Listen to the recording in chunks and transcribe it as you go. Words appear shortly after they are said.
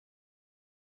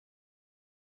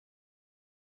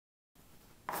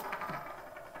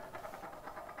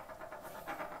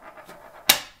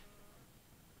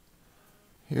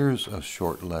Here's a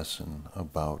short lesson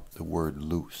about the word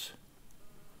loose.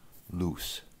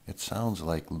 Loose. It sounds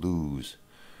like lose,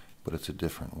 but it's a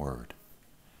different word.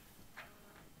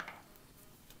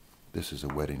 This is a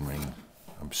wedding ring.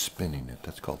 I'm spinning it.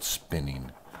 That's called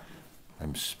spinning.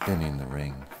 I'm spinning the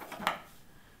ring.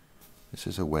 This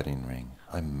is a wedding ring.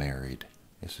 I'm married.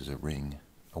 This is a ring,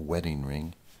 a wedding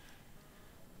ring.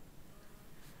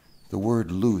 The word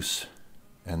loose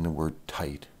and the word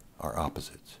tight are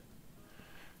opposites.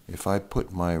 If I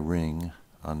put my ring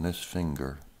on this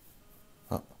finger,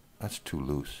 oh, that's too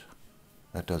loose.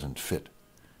 That doesn't fit.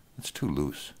 That's too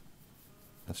loose.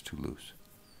 That's too loose.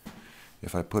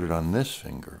 If I put it on this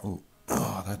finger, oh,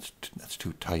 that's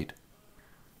too tight.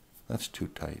 That's too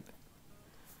tight.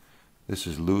 This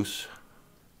is loose.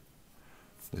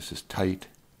 This is tight.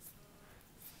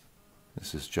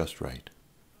 This is just right.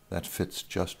 That fits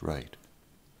just right.